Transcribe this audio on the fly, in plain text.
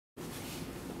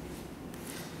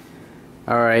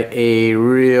Alright, a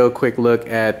real quick look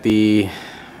at the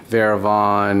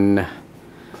Varavon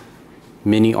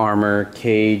mini armor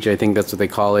cage. I think that's what they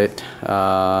call it.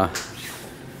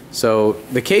 So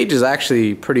the cage is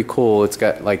actually pretty cool. It's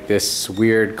got like this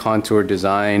weird contour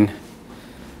design.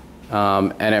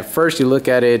 And at first you look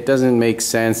at it, it doesn't make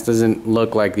sense, doesn't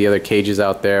look like the other cages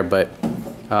out there, but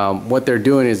what they're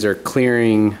doing is they're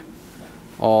clearing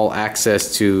all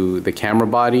access to the camera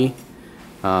body.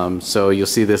 So you'll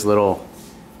see this little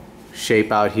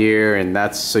shape out here, and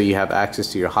that's so you have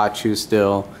access to your hot shoe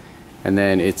still, and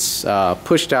then it's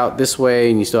pushed out this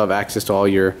way and you still have access to all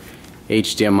your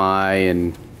HDMI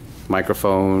and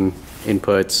microphone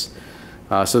inputs.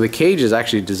 So the cage is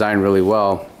actually designed really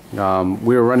well.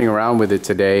 We were running around with it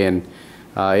today, and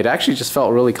it actually just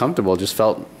felt really comfortable. It just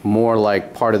felt more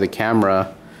like part of the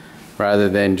camera rather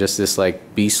than just this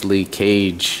like beastly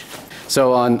cage.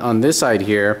 So on this side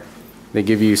here, they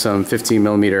give you some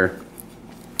 15mm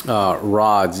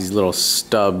rods, these little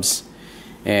stubs,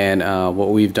 and what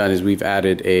we've done is we've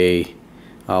added a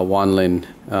Wanlin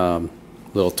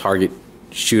little target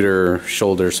shooter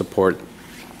shoulder support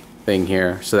thing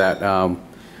here, so that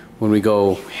when we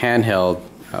go handheld,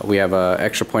 we have an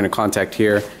extra point of contact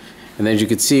here. And then as you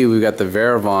can see, we've got the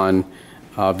Varavon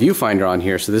viewfinder on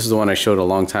here. So this is the one I showed a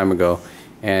long time ago,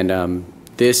 and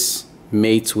this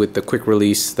mates with the quick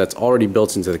release that's already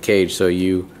built into the cage. So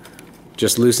you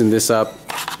just loosen this up,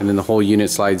 and then the whole unit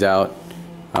slides out,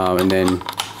 and then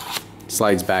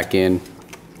slides back in,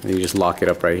 and you just lock it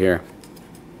up right here.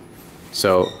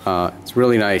 So it's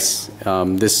really nice.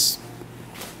 This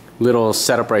little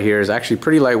setup right here is actually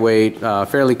pretty lightweight,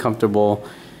 fairly comfortable.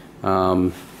 You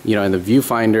know, and the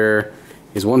viewfinder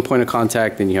is one point of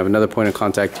contact, and you have another point of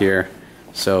contact here,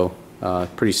 so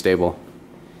pretty stable.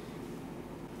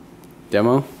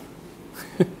 Demo.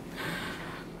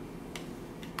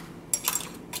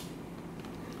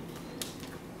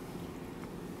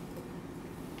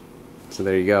 So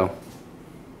there you go.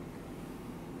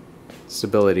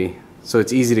 Stability. So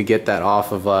it's easy to get that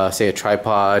off of, say, a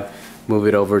tripod, move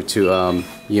it over to,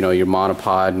 you know, your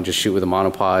monopod and just shoot with a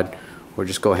monopod, or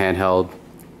just go handheld.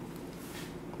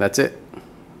 That's it.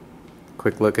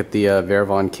 Quick look at the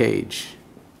Varavon cage.